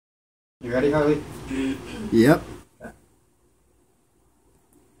You ready, Harley? Yep.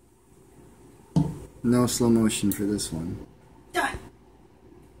 No slow motion for this one. Done.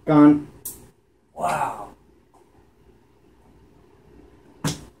 Gone. Wow.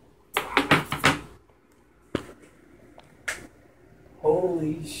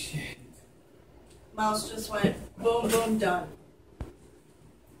 Holy shit. Mouse just went boom, boom, done.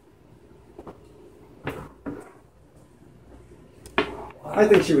 I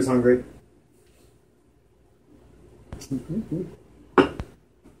think she was hungry.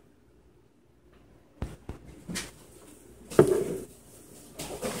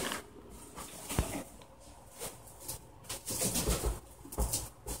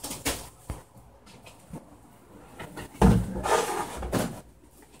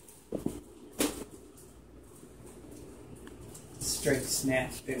 Straight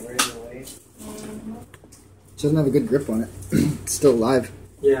snatched it right away. She doesn't have a good grip on it. It's still alive.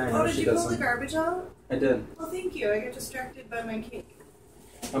 Yeah, I know Oh, did she you pull doesn't. the garbage out? I did. Oh, thank you. I got distracted by my cake.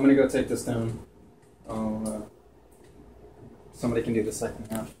 I'm gonna go take this down. Somebody can do the second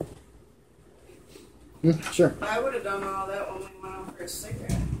half. Sure. I would have done all that when we went out for a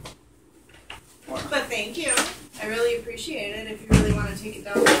cigarette. But thank you. I really appreciate it. If you really want to take it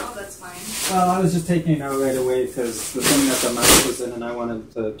down now, that's fine. Well, I was just taking it out right away because the thing that the mouse was in, and I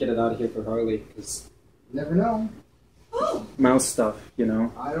wanted to get it out of here for Harley because Never know. Oh, mouse stuff, you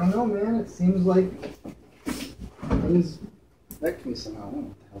know. I don't know, man. It seems like things affect me somehow. I don't know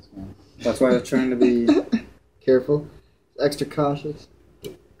what the hell's going on. That's why I was trying to be Careful. Extra cautious.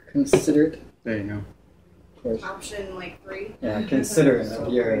 Considerate. There you go. Of course. option like 3. Yeah, considerate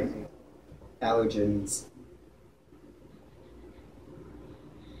of your allergens.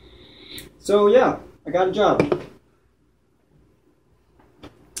 So yeah, I got a job.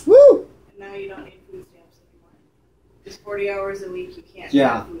 Woo! And now you don't need food stamps anymore. Just 40 hours a week, you can't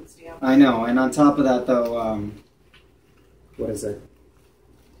Yeah. have food stamps. I know, and on top of that though, what is it?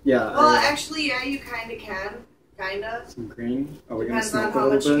 Yeah. Well, actually, yeah, you kind of can. Kind of. some green. Are we gonna Depends on smoke a how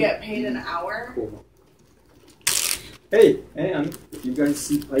little much you bit? get paid an hour. Cool. Hey, and if you guys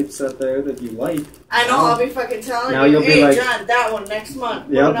see pipes out there that you like, I know, I'll be fucking telling Now you, you'll be hey, like- John, that one next month.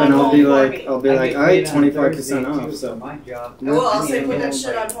 Put yep, it on and I'll hold be for like, me. all right, 25% off. So my job. Well, I'll I say need put a that little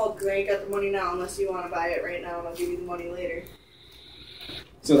shit break. on hold because I ain't got the money now unless you want to buy it right now and I'll give you the money later.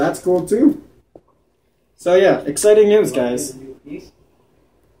 So that's cool too. So yeah, exciting news, guys.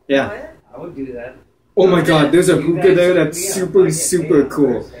 Yeah. What? I would do that. Oh my God, there's a You hookah guys there should that's be on. I super, get super paid on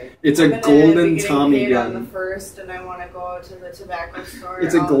cool. Thursday. It's I'm a gonna golden be getting Tommy paid on gun. the 1st and I want to go to the tobacco store.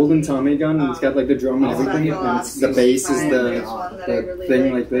 It's a I'll golden keep- Tommy gun, and it's got like the drum and Oh, everything, Buffalo and Lost the base is Fine, the there's one that I really thing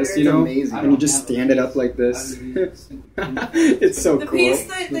like. like this, There's you know, amazing. and you just stand it up like this. It's so The cool. piece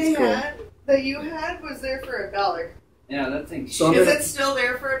that they That's cool. had, that you had, was there for $1. Yeah, that thing's So I'm Is gonna- it still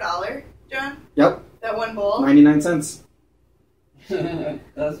there for $1, John? Yep, That one bowl? 99 cents.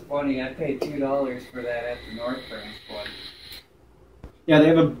 That's funny. I paid $2 for that at the North Branch one. Yeah, they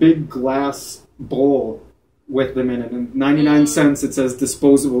have a big glass bowl with them in it, and 99 cents. It says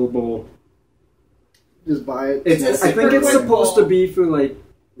disposable bowl. Just buy it. It's, It's a I think super it's quick supposed bowl. to be for like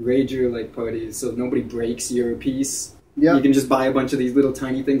rager like parties, so nobody breaks your piece. Yeah. You can just buy a bunch of these little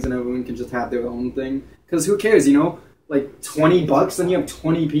tiny things, and everyone can just have their own thing. Because who cares, you know? Like $20, then you have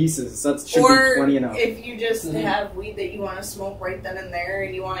 20 pieces. That should Or be plenty enough. if you just have weed that you want to smoke right then and there,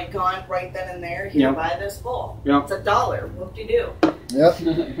 and you want it gone right then and there, you Yep. buy this bowl. Yep. It's $1. Whoop-de-doo. Yep.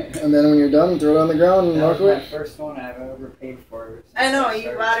 And then when you're done, throw it on the ground and That walk was my away. first one I've ever paid for. I know,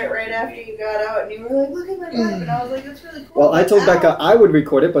 you bought it right after you got out, and you were like, look at my pipe, and I was like, that's really cool. Well, I told Ow. Becca I would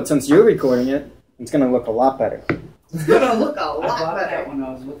record it, but since you're recording it, it's going to look a lot better. It's gonna look a I lot bought that better. when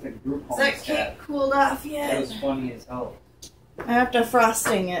I was with the group Is home that staff. cake cooled off That yet? was funny as hell. I have to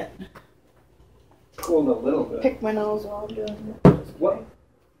frosting it. Cooled a little bit. Pick my nose while I'm doing it. What?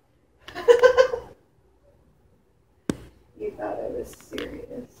 You thought I was serious.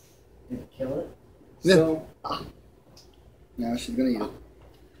 Did it kill it? Yeah. So, Now she's gonna eat it.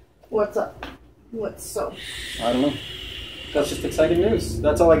 What's up? What's so? I don't know. That's just exciting news.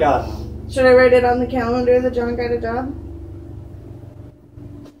 That's all I got. Should I write it on the calendar that John got a job?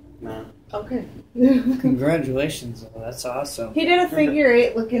 Nah. Okay. Congratulations, that's awesome. He did a figure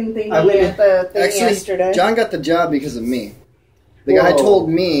 8 looking thingy I went- at the thing Actually, yesterday. John got the job because of me. The guy Whoa. told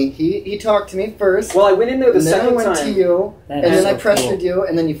me, he talked to me first, Well, I went in there the and then I second went time. to you, That and is then I so pressured cool. you,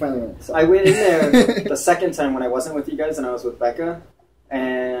 and then you finally went. So. I went in there the second time when I wasn't with you guys and I was with Becca,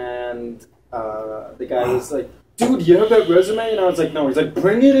 and the guy was like, dude, you have that resume? And I was like, no. He's like,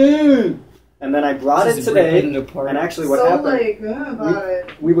 bring it in. And then I brought it Just today, ripping it apart. and actually what so happened, like about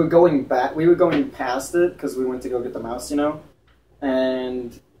it. we were going past it because we went to go get the mouse, you know,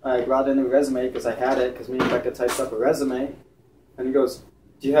 and I brought in a resume because I had it, because me and Becca typed up a resume. And he goes,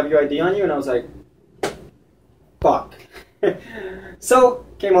 do you have your ID on you? And I was like, fuck. So,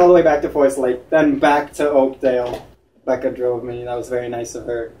 came all the way back to Forest Lake, then back to Oakdale. Becca drove me. That was very nice of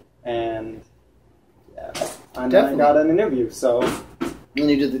her. And, yeah. And then I got an interview, so. And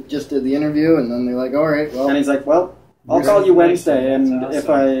you just did the interview, and then they're like, all right, well. And he's like, well, I'll call you Wednesday, and awesome. If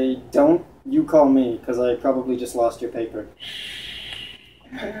I don't, you call me, because I probably just lost your paper.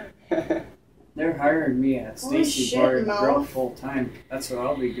 They're hiring me at Stacy Bar and Grill full time. That's what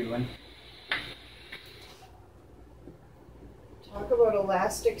I'll be doing. Talk about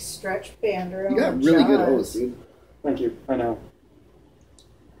elastic stretch band around. You got really good O's, dude. Thank you. I know.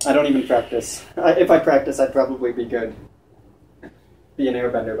 I don't even practice. If I practice, I'd probably be good. Be an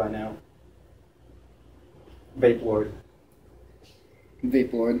airbender by now. Vape Lord.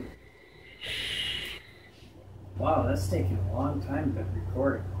 Vape Lord. Wow, that's taking a long time to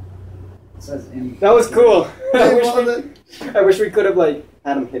record. It says in. That was cool. I wish we could have like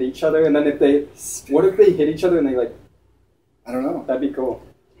had them hit each other, and then what if they hit each other and they like? I don't know. That'd be cool.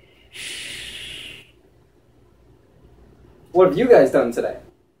 What have you guys done today?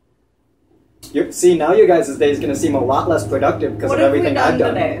 See, now your guys' day is going to seem a lot less productive because of everything I've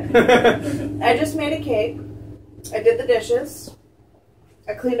done. Today? I just made a cake. I did the dishes.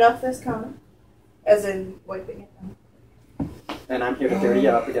 I cleaned off this counter. As in, wiping it down. And I'm here to dirty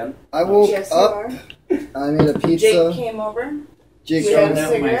up again. I woke up. I made a pizza. Jake came over. Jake got a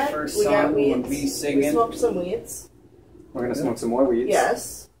cigarette. My first song when we singing. We smoked some weeds. We're going to smoke some more weeds.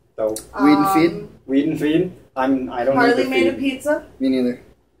 Yes. So, weed and feed? Weed and feed? I don't Harley made a pizza. Me neither.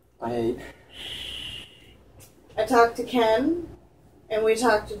 I ate. I talked to Ken, and we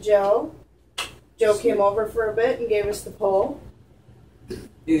talked to Joe. Joe came over for a bit and gave us the pole.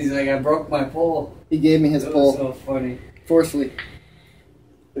 He's like, I broke my pole. He gave me his pole. So funny. Forcefully.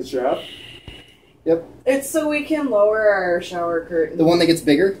 His job? Yep. It's so we can lower our shower curtain. The one that gets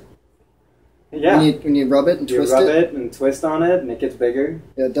bigger? Yeah. When you rub it and twist it? You rub it and twist on it, and it gets bigger.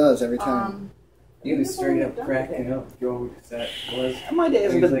 Yeah, it does every time. You can straight up crack it up, Joe. That was. My day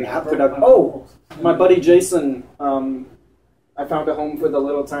hasn't been that productive. Oh, my buddy Jason. I found a home for the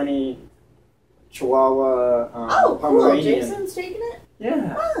little tiny Chihuahua Pomeranian. Cool. Jason's taking it.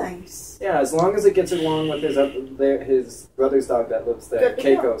 Yeah. Nice. Yeah, as long as it gets along with his brother's dog that lives there,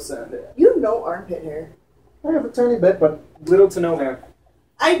 Keiko. You have no armpit hair. I have a tiny bit, but little to no hair.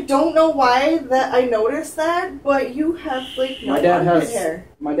 I don't know why that I noticed that, but you have like no armpit hair.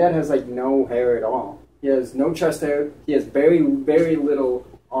 My dad has like no hair at all. He has no chest hair. He has very, very little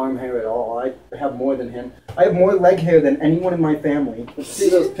arm hair at all. I have more than him. I have more leg hair than anyone in my family. Let's see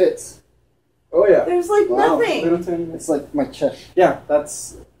those pits. Oh yeah. There's like nothing. It's like my chest. Yeah,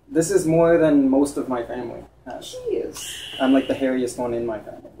 this is more than most of my family has. Jeez. I'm like the hairiest one in my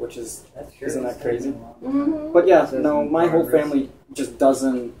family, which is isn't that crazy? Mm-hmm. But yeah, no, my whole family just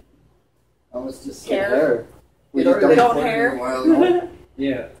doesn't. Oh, it's just care. Hair. We don't hair.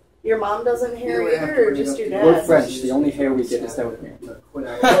 Yeah. Your mom doesn't hair either, or just your dad? We're French. The only hair we get is down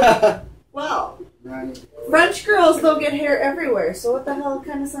here. Well, French girls, they'll get hair everywhere, so what the hell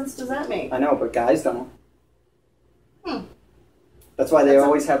kind of sense does that make? I know, but guys don't. That's why they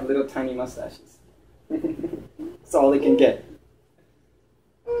always have little tiny mustaches. That's all they can get.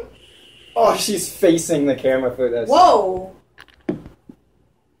 Oh, she's facing the camera for this. Whoa!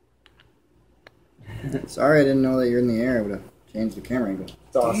 Sorry, I didn't know that you're in the air. I would have changed the camera angle.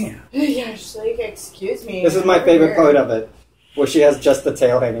 It's awesome. Yeah, she's like, excuse me. This is my favorite part of it, where she has just the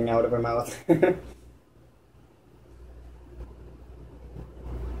tail hanging out of her mouth.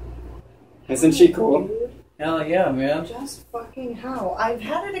 Isn't she cool? Hell yeah, man. Just fucking how? I've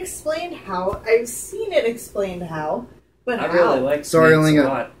had it explained how. I've seen it explained how. But I how? really like Sorry, I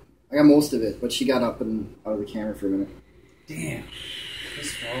got most of it, but she got up and out of the camera for a minute. Damn.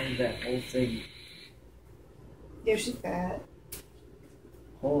 Just swallowed that whole thing. Yeah, she's fat.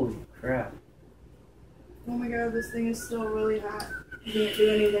 Holy crap. Oh my god, this thing is still really hot. You can't do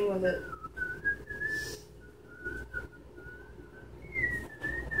anything with it.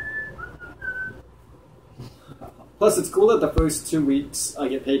 Plus, it's cool that the first 2 weeks I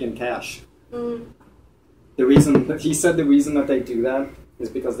get paid in cash. Mm. The reason that he said the reason that they do that is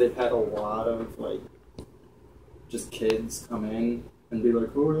because they've had a lot of like just kids come in and be like,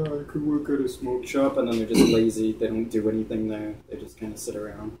 oh yeah, I could work at a smoke shop, and then they're just lazy. They don't do anything there. They just kind of sit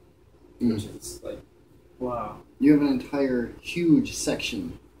around, which is like, wow. You have an entire huge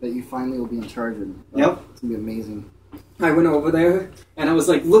section that you finally will be in charge of. Yep. It's gonna be amazing. I went over there and I was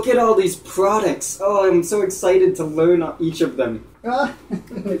like, look at all these products. Oh, I'm so excited to learn each of them.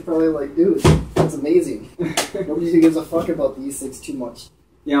 They're probably like, dude, that's amazing. Nobody gives a fuck about these things too much.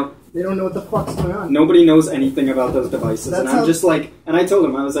 Yep. They don't know what the fuck's going on. Nobody knows anything about those devices. That's And I'm how- just like, and I told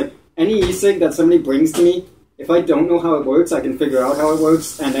him, I was like, any e-cig that somebody brings to me, if I don't know how it works, I can figure out how it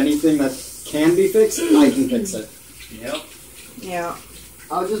works, and anything that can be fixed, I can fix it. Yep. Yeah.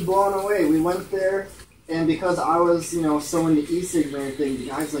 I was just blown away. We went there, and because I was, you know, so into e-cig and everything, the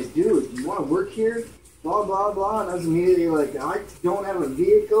guy's like, dude, you want to work here? Blah, blah, blah. And I was immediately like, I don't have a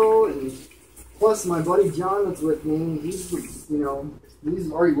vehicle, and plus my buddy John that's with me, he's, you know,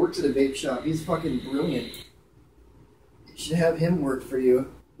 he's already works at a vape shop. He's fucking brilliant. You should have him work for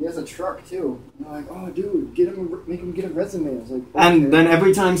you. He has a truck, too. And I'm like, oh, dude, make him get a resume. I was like, okay. And then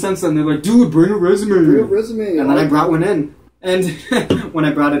every time since then, they're like, dude, bring a resume. Bring a resume. And then I brought one in. And when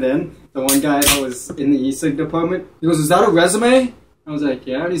I brought it in, the one guy that was in the e-cig department, he goes, is that a resume? I was like,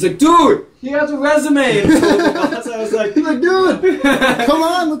 yeah. And he's like, dude, he has a resume. And told the boss, I was like, dude, come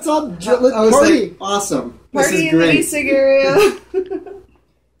on, let's all let's I was party. like, awesome. This Party is in the great. e-cig area.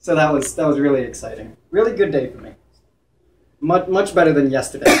 So that was really exciting. Really good day for me. Much better than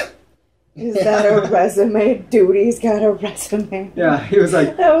yesterday. Is that a resume? Dude, he's got a resume. Yeah, he was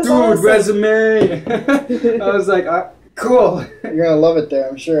like, That was dude, awesome. resume. I was like, cool. You're gonna love it there,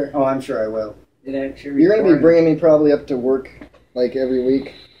 I'm sure. Oh, I'm sure I will. It actually You're gonna be recorded. bringing me probably up to work like every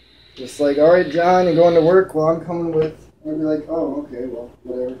week. Just like, all right, John, you're going to work. Well, I'm coming with. I'll be like, oh, okay, well,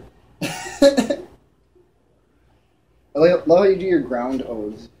 whatever. I love how you do your ground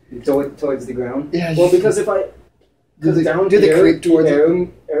O's. Towards the ground? Yeah. Well, because if I... Do they- down do they here, creep towards it?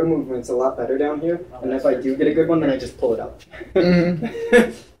 air movement's a lot better down here. And if I do get a good one, then I just pull it up.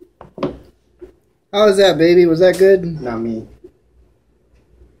 Mhm. How was that, baby? Was that good? Not me.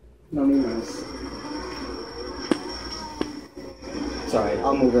 Not me, mouse. Sorry,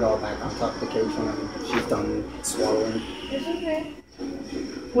 I'll move it all back on top of the cage when she's done swallowing. It's okay.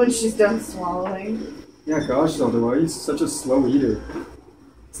 When she's done swallowing. Yeah, gosh, Zelda, why are you such a slow eater?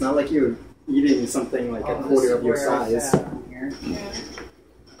 It's not like you're eating something like a Oh, quarter this of is your where I size. sat on here. Yeah.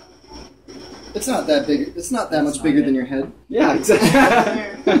 It's not that big. It's not that much bigger than your head. Yeah,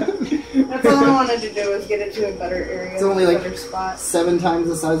 exactly. That's all I wanted to do was get it to a better area, It's only a like better spot. 7 times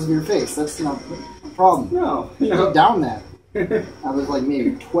the size of your face. That's not a problem. No, you Get know. down that. I was like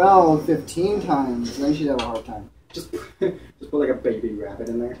maybe 12, 15 times. Then she'd have a hard time. just put like a baby rabbit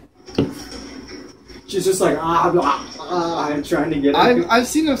in there. She's just like, I'm trying to get it. I've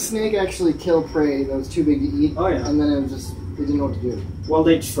seen a snake actually kill prey that was too big to eat. Oh, yeah. And then it was just, they didn't know what to do. Well,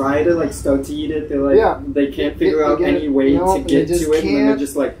 they try to like start to eat it. They're like, Yeah. they can't figure They out get any it. way No, to they get just to it, and then they're can't.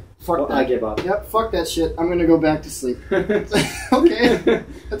 just like, Fuck well, that. I give up. Yep, fuck that shit. I'm gonna go back to sleep. Okay.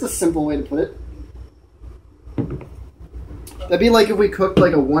 That's a simple way to put it. That'd be like if we cooked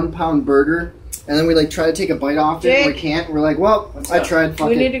like a 1 pound burger and then we like try to take a bite off it and we Jake? can't. We're like, well, What's I up? tried, fuck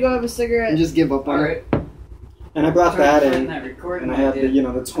We need it. to go have a cigarette. And just give up on Alright. it. And I brought that in, That recording and I had the, you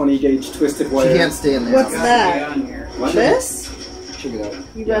know, the 20 gauge twisted She wire. can't stay in there. What's Gotta that? be on here. What? This? Check it out.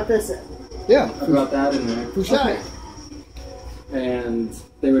 You got this in. Yeah. I brought that in there, Fouchai. and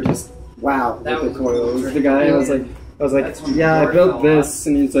they were just wow That with the was coils. The guy, I was like, That's when yeah, the I door built fell this,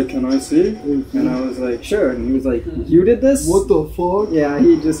 and he's like, can I see? And I was like, sure. And he was like, you did this? What the fuck? Yeah,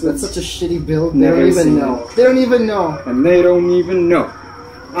 he just That's was, such a shitty build. They Never don't even seen know. it. They don't even know. and they don't even know.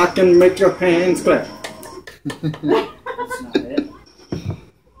 I can make your hands clap. That's not it.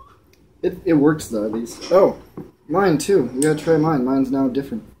 It works though, at least. Oh, mine too. You gotta try mine. Mine's now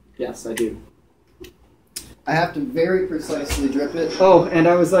different. Yes, I do. I have to very precisely drip it. Oh, and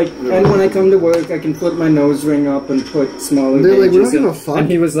I was like, and when I come to work, I can put my nose ring up and put smaller They're like, we gauges don't give in. a fuck.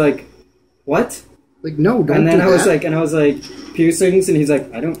 And he was like, what? Like, no, don't And then do I was that. like, piercings, and he's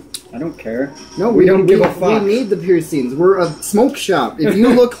like, I don't care. No, we don't give a fuck. We need the piercings. We're a smoke shop. If you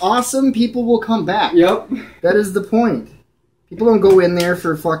look awesome, people will come back. Yep. That is the point. People don't go in there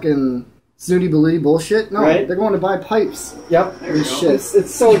for fucking snooty balooty bullshit. No, Right. they're going to buy pipes. Yep. There we go. Shit.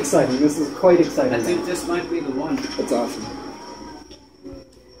 It's so exciting. This is quite I exciting. think this might be the one. That's awesome.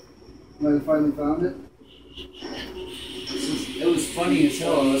 I finally found it. It was funny as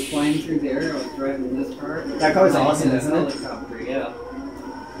hell. I was flying through the air. I was driving this car. That car's and I awesome, hit a isn't it? helicopter, yeah.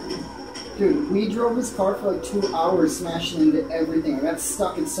 Dude, we drove this car for like 2 hours, smashing into everything. I got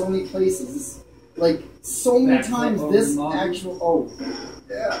stuck in so many places. Like, so many Backflip times over this the mountain. actual... Oh.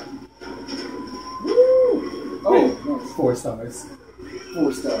 Yeah. Woo! Oh, nice. 4 stars.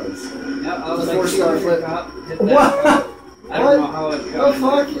 4 stars. Yeah, I was It's a like, 4-star super flip. cop, hit that What? car. I don't know how it got The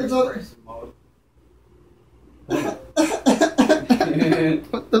fuck? into It's on- first mode.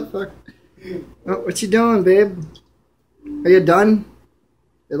 What the fuck? Oh, what you doing, babe? Are you done?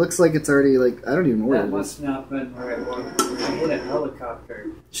 It looks like it's already, like, I don't even know where That it is. must not been where I was. I hit a helicopter.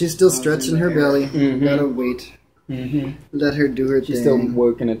 She's still stretching her belly. Mhm. Gotta wait. Mm-hmm. Let her do her She's thing. still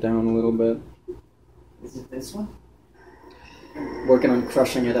working it down a little bit. Is it this one? Working on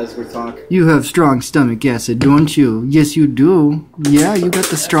crushing it as we talk. You have strong stomach acid, don't you? Yes, you do. Yeah, you got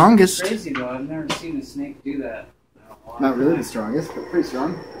the strongest. Crazy though. I've never seen a snake do that. Not really the strongest, but pretty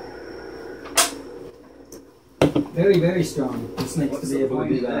strong. Very, very strong. The snakes What's to be the able to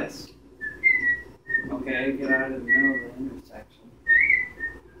point do of that. this? Okay, get out of the middle of the intersection.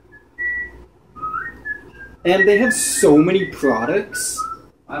 And they have so many products,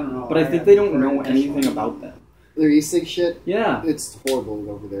 I don't know. but I think they don't know anything about them. Their e-cig shit, Yeah. it's horrible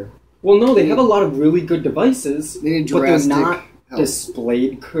over there. Well, no, they have a lot of really good devices, They need but they're drastic not help.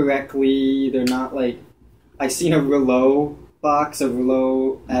 displayed correctly. They're not like... I seen a Rouleau box, a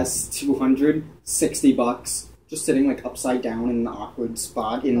Rouleau S200, $60, just sitting like upside down in an awkward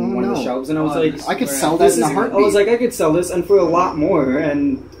spot in one of the shelves, and I was like... I could sell this in a heartbeat. I was like, I could sell this, and for a lot more,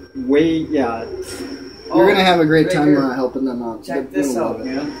 and yeah. You're gonna have a great right time here. helping them out. Check They're this gonna out, love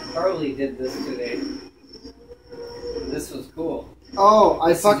it. man. Harley did this today. This was cool. Oh, I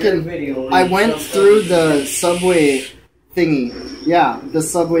This is your fucking... video where I you went show through something. the subway thingy. Yeah, the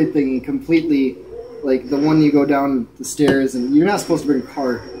subway thingy completely. Like the one you go down the stairs, and you're not supposed to bring a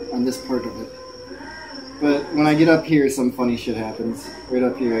car on this part of it. But when I get up here, some funny shit happens. Right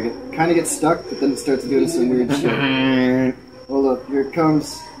up here, I kind of get stuck, but then it starts doing some weird shit. Hold up, here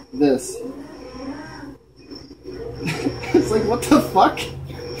comes this. It's like, what the fuck?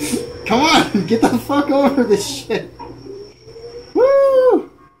 Come on, get the fuck over this shit. Woo!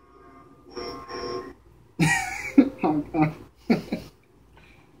 Oh, God.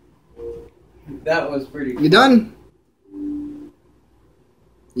 That was pretty cool. You done?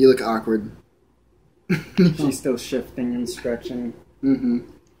 You look awkward. She's still shifting and stretching. Mm-hmm.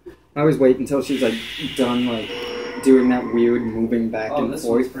 I always wait until she's like done like doing that weird moving back Oh, and this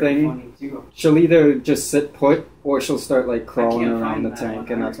one's forth pretty thing. funny too. She'll either just sit put or she'll start like crawling can't around find the that tank,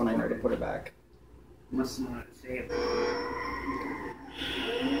 one. and that's when I know to put it back. Must know how to say it.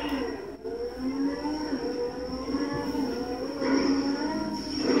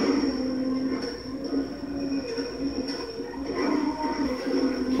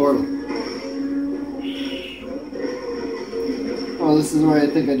 Horrible. Oh, this is where I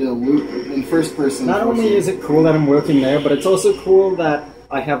think I did a loop in first person. Not only is it cool that I'm working there, but it's also cool that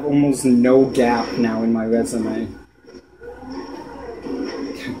I have almost no gap now in my resume.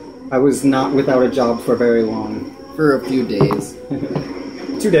 I was not without a job for very long. For a few days.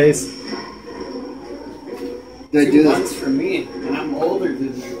 2 days. Did I 2 do months this? for me, and I'm older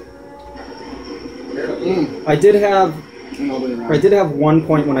than you. Barely. I did have I'm older than I did have one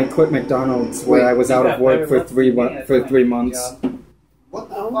point when I quit McDonald's where Wait, I was you out got of work better for luck three than me at for my 3 months, job. What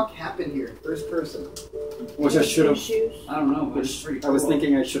the fuck happened here? First person. which I should have. Shoes. I don't know, but it's Which pretty I was cool.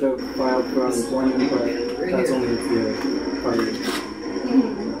 thinking I should have filed for unemployment, but Right that's here. only if you're fired.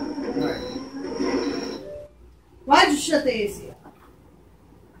 Alright. Why'd you shut the AC off?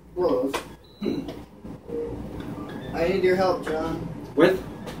 Close. I need your help, John. With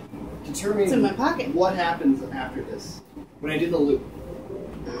Determine It's in my pocket. what happens after this. When I do the loop.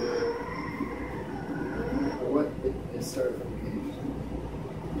 Or what it started from the cage.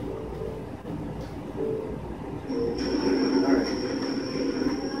 Alright.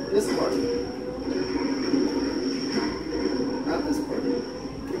 This part. Not this part.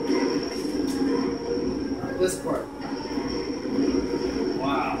 This part.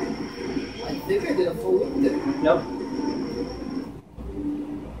 Wow. I think I did a full loop there. Yep.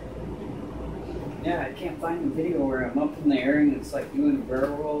 Yeah, I can't find the video where I'm up in the air and it's like doing a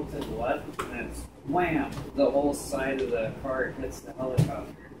barrel roll to the left, and it's wham! The whole side of the car hits the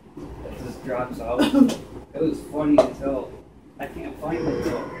helicopter. It just drops out. It was funny as hell. I can't find it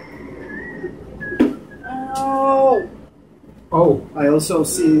though. Oh. Oh, I also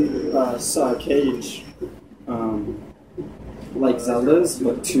saw a cage, like Zelda's,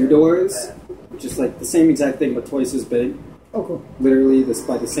 but 2 doors, just like the same exact thing, but twice as big. Oh, cool. Literally, this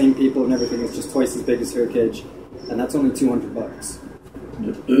by the same people and everything. It's just twice as big as her cage, and that's only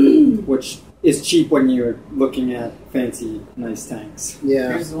 $200, which is cheap when you're looking at fancy, nice tanks.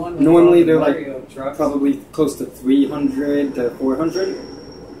 Yeah. Here's the one with Normally, all the they're Mario trucks. Probably close to 300 to 400.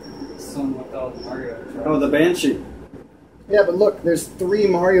 This one with all the Mario trucks. Oh, the Banshee. Yeah, but look, there's 3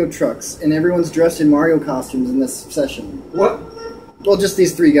 Mario trucks, and everyone's dressed in Mario costumes in this session. What? Well, just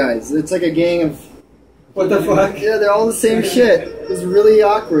these 3 guys. It's like a gang of... What the fuck? Yeah, they're all the same shit. It's really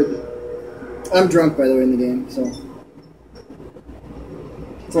awkward. I'm drunk, by the way, in the game, so...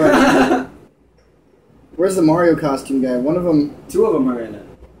 Sorry. Where's the Mario costume guy? One of them... 2 of them are in it.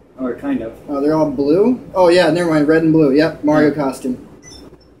 Or kind of. Oh, they're all blue? Oh, yeah, never mind. Red and blue. Yep, Mario costume.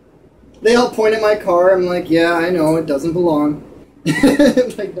 They all point at my car. I'm like, yeah, I know, it doesn't belong.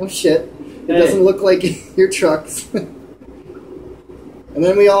 Like, no shit. It doesn't look like your truck's. And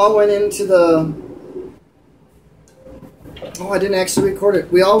then we all went into the... Oh, I didn't actually record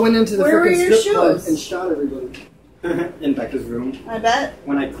it. We all went into the Where were freaking your strip club shoes? and shot everybody. In Becca's room. I bet.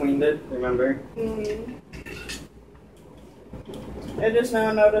 When I cleaned it, remember? Mm-hmm. I just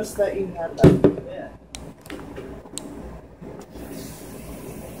now noticed that you had them. Yeah.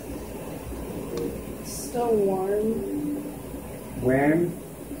 Still warm. Where?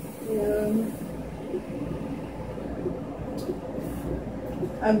 Yeah.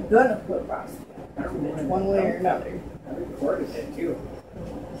 I'm gonna put pasta. One way or another. I recorded it too.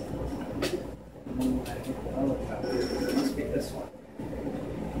 And then when I hit the helicopter, it must be this one.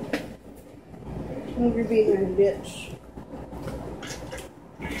 Move your behind, bitch.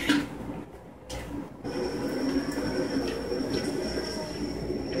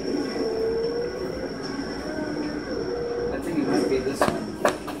 I think it might be this one.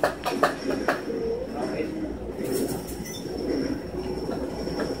 Oh, wait.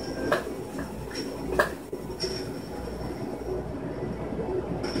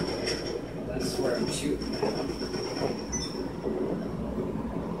 That's where I'm shooting at.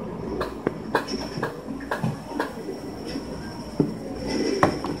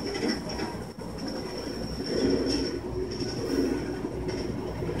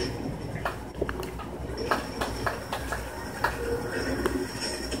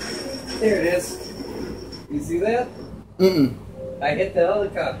 There it is. You see that? Mm-mm. I hit the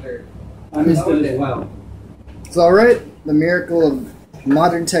helicopter. I missed it as well. It's alright. The miracle of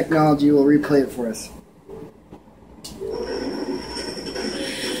modern technology will replay it for us.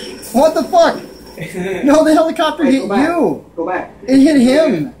 What the fuck? No, the helicopter Hey, hit go back. you. Go back. It hit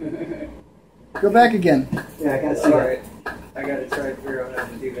him. Go back again. Yeah, I gotta see Alright. I gotta try to figure out how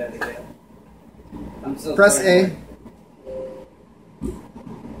to do that again. I'm so Press tired.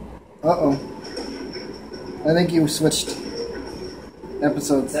 A. Uh-oh. I think you switched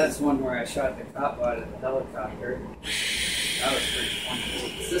episodes. That's one where I shot the cop out of the helicopter. That was pretty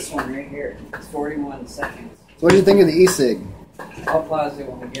funny. It's this one right here. It's 41 seconds. So what do you think of the e-cig? I'll pause it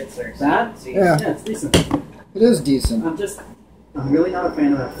when we get there. so That? you can see. Yeah. Yeah, it's decent. It is decent. I'm really not a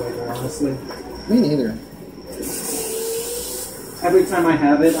fan of that flavor, honestly. Me neither. Every time I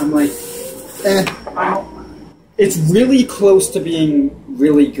have it, I'm like, Eh. it's really close to being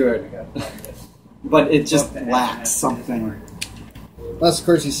really good, but it just Okay. lacks something. Unless, of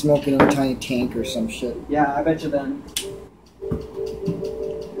course, he's smoking in a tiny tank or some shit. Yeah, I bet you then.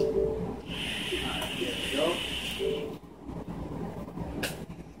 Here we go.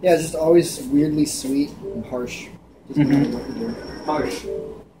 Yeah, just always weirdly sweet and harsh. Just no matter what you do. Harsh.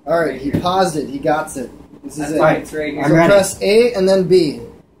 Alright, he paused it. He got it. This is That's it. why it's right here. I'm So ready. press A and then B.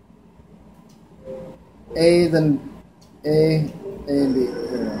 A, then A, and B.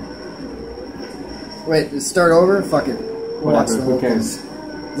 There we go. Wait, let's start over? Fuck it. Watch the Whatever, whole who cares? thing.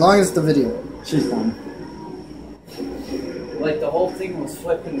 As long as it's the video. She's done. Like the whole thing was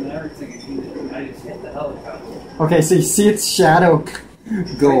flipping and everything, and I just hit the helicopter. Okay, so you see its shadow go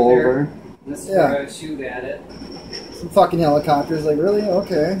Right there. over. This is Yeah. where I shoot at it. Some fucking helicopters, like, really?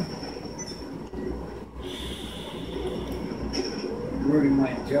 Okay. Rudy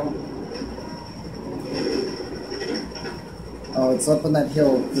might jump. Oh, it's up on that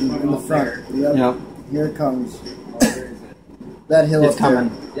hill in the front. Yep. Yep. Here it comes. Oh, where is it? That hill It's up there.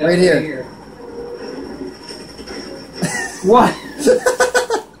 coming. Yeah, Right here. What?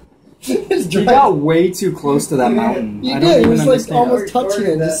 He's You got way too close to that mountain. You I did, don't he even was, like, understand. almost touching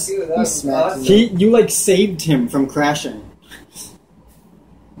it. That Just, too, that he was smacked awesome. it. You like saved him from crashing.